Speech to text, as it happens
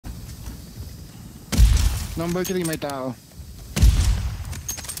Number 3 may tao.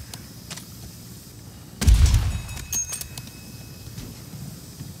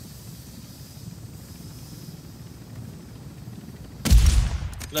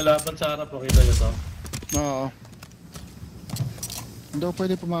 Lalaban sa harap, makita nyo to? Oo. Hindi ako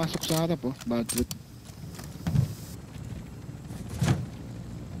pwede pumasok sa harap oh. Bad trip.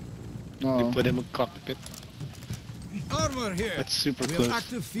 Hindi Oo. pwede mag-cockpit. Armor here. That's super We close. have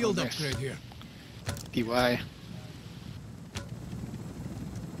active field Oh, nice. upgrade here. TY.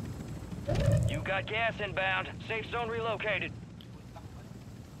 You got gas inbound. Safe zone relocated.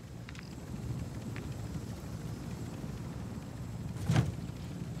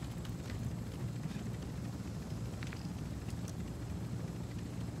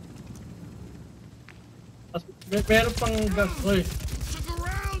 Meron pang gas, oy.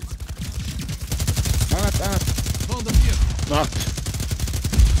 Angat. Hold them here. Knocked.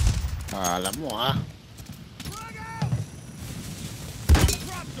 Alam mo ah.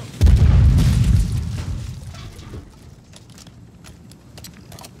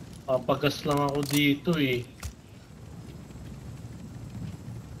 Papagas lang ako dito eh.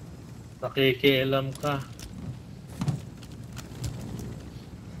 Nakikialam ka.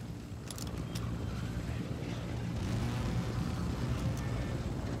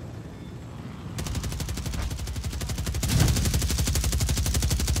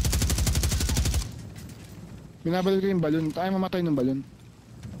 Binabalik ko yung balon. Tayo mamatay ng balon.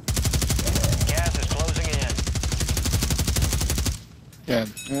 Gas is closing in. Yan.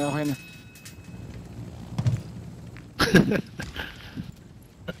 Ay, okay na.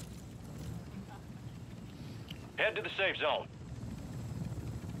 Head to the safe zone.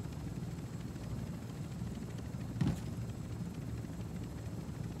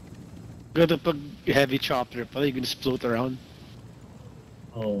 Ganda pag heavy chopper pala, you can just float around.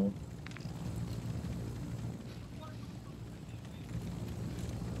 Oh.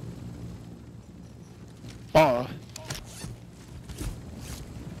 Oo.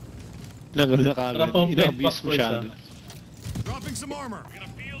 Naganda ka Wala pang agad. peg Ina-abuse pack, boys, masyado. Dropping some armor. Got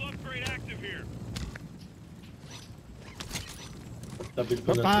a field upgrade active here. Tabi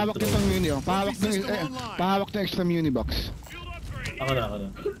ko na. Pahawak nyo itong muni oh. Pahawak ng extra muni box. Field upgrade. Ako na.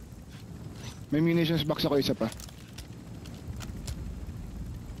 May munitions box ako isa pa.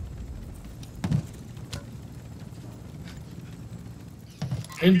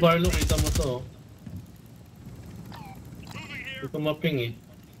 Ayun, Barlo, kita mo to. Ito maping eh.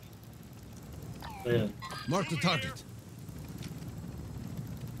 Ayan. Mark the target.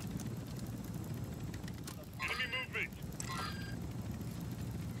 Enemy movement.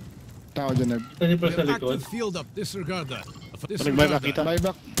 Tao dyan nag. Kita niyo pa We sa have likod. active field up. Disregard that. Nag-buy back kita.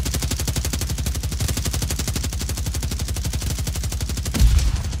 Buyback.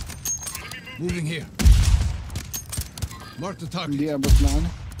 Moving here. Mark the target. Hindi abot na ano.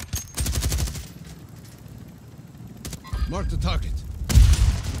 Mark the target.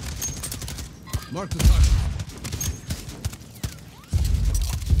 Mark the target.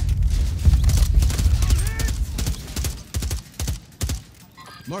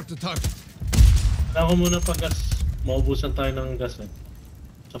 Mark the target. Ako muna pa gas. Maubusan tayo ng gas eh.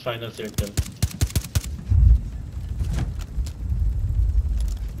 Sa final circle.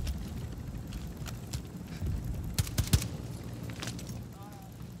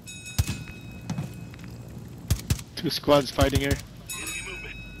 Two squads fighting here. Enemy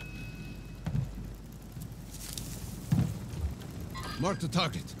movement. Mark the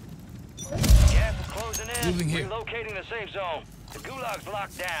target. Gas is closing in. Moving here. Relocating the safe zone. The gulag's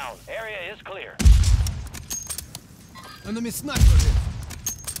locked down. Area is clear. Enemy sniper here.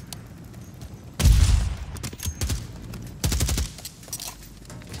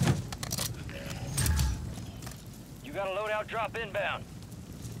 You got a loadout drop inbound.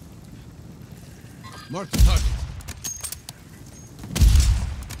 Mark the target.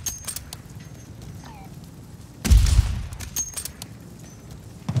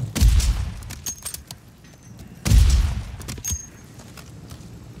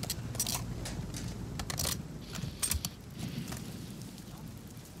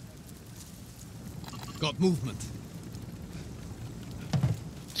 Got movement.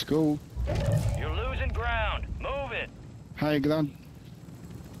 Let's go. You're losing ground. Move it. High ground.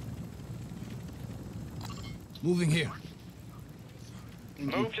 Moving here.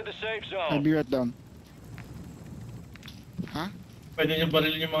 Thank you. Move to the safe I'll zone. be right down. Ha? Pwede niyo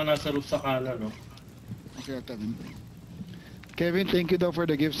barilin yung mga nasa roof sa kanan, no? Okay, Kevin. Kevin, thank you daw for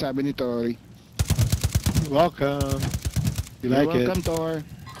the gift, sabi ni Tori. Welcome. You You're like welcome, it? Tor.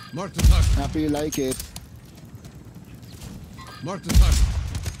 Mark the target. Happy you like it. Mark the target.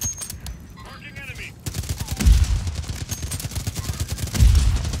 Marking enemy.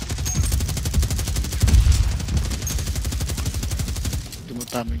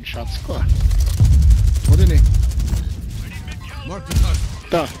 Daming shots ko ah. O din eh. Mark the target.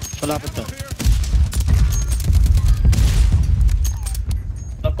 Ito, palapit to.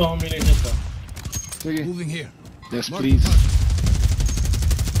 Tapos humiliation to. Sige. Moving here. Yes, Mark please. the target.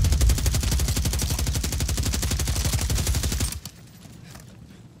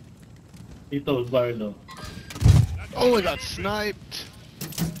 Dito, Bardo. Oh, I got sniped.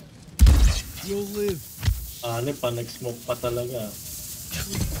 You'll live. Ano pa, nag-smoke pa talaga.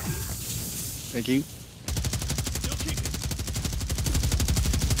 Thank you.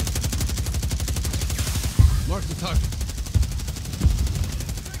 Mark the target.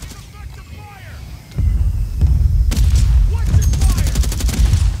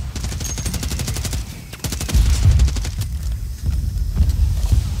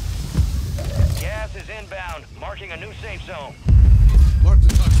 Gas is inbound, marking a new safe zone. Mark the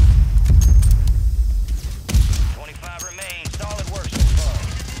target. 25 remain. Solid work so far.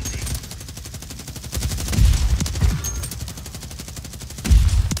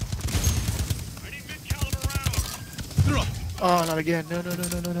 Drop. Oh, not again. No, no, no,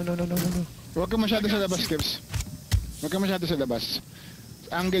 no, no, no, no, no, no, no. Huwag ka masyado sa labas, Kips. Huwag ka masyado sa labas.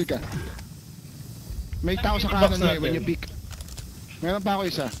 Angle ka. May tao sa kanan mo eh, when you peek. Meron pa ako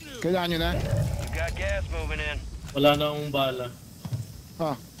isa. Kailangan nyo na. You got gas moving in. Wala na akong bala.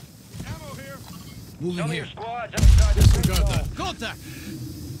 Oh. Moving Some of here. your squads outside the safe Disregard zone. that. Contact.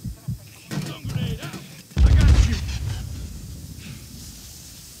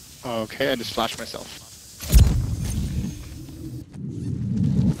 Okay, I just flashed myself.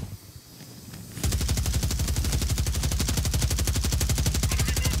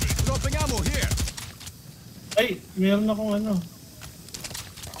 Dropping ammo here. Ay, meron akong ano.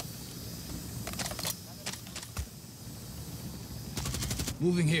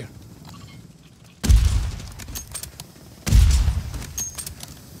 Moving here.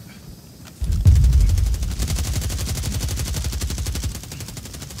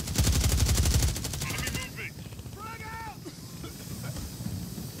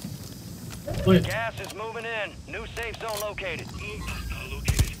 Uy, Gas is moving in. New safe zone located.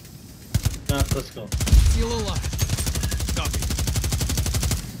 natras ko. Still alive. Copy.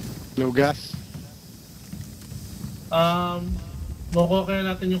 Low gas. Makuha kaya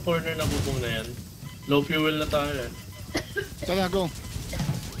natin yung corner na bubong na yan. Low fuel na tayo eh. Tara, go.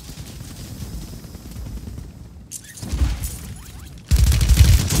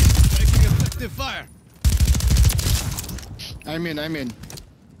 Making effective fire. I'm in.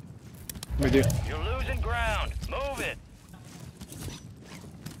 With you. You're losing ground. Move it.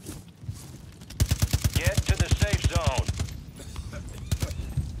 Get to the safe zone.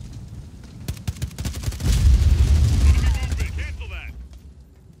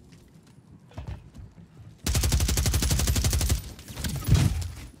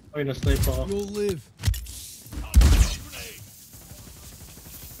 Uy, na-snipe ako. You'll live.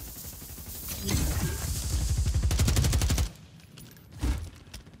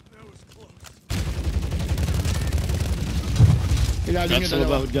 Ilalim nyo That's all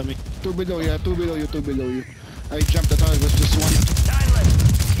dalawa. about Gummy. Two below you. I jumped, I thought it was just one. Silent.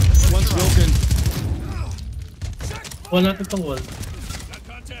 One's broken. Wala natin tong wall.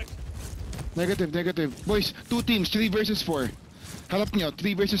 Negative. Boys, 2 teams, 3 versus 4. Harap nyo,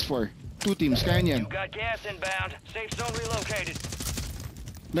 3 versus 4. 2 teams, kaya niyan. You got gas inbound. Safe zone relocated.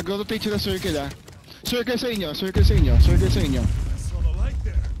 Nag-rotate sila circle ah. Circle sa inyo.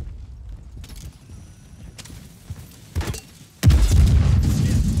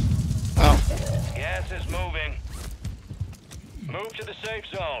 Oh, Gas is moving. Move to the safe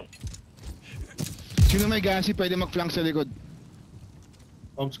zone. Sino may gasi pwede mag-flank sa likod?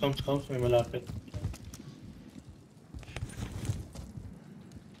 Comes. May malapit.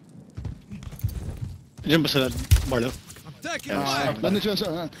 dyan ba sa Barlo? I'm taking Ah, fire. nandun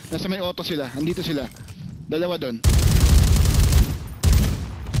sila nasa may auto sila. Andito sila. Dalawa doon.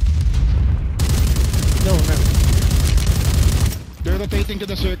 No, no. They're rotating to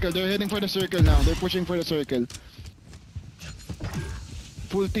the circle. They're heading for the circle now. They're pushing for the circle.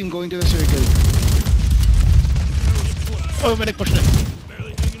 Full team going to the circle. Oh, medic push na.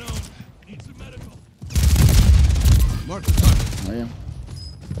 Mark the target. Ayan.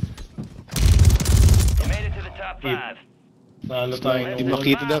 You made it to the top 5. Nalo tayo Hindi ng wall.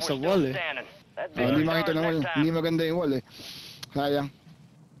 makita daw sa wall eh. Hindi makita ng wall. Hindi maganda yung wall eh. Sayang.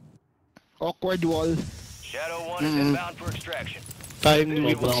 Awkward wall. Shadow 1 is inbound for extraction. Time ni Sobrang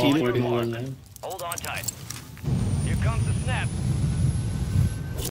Weapon Seal. awkward yung wall na yun. Hold on tight. Here comes the snap.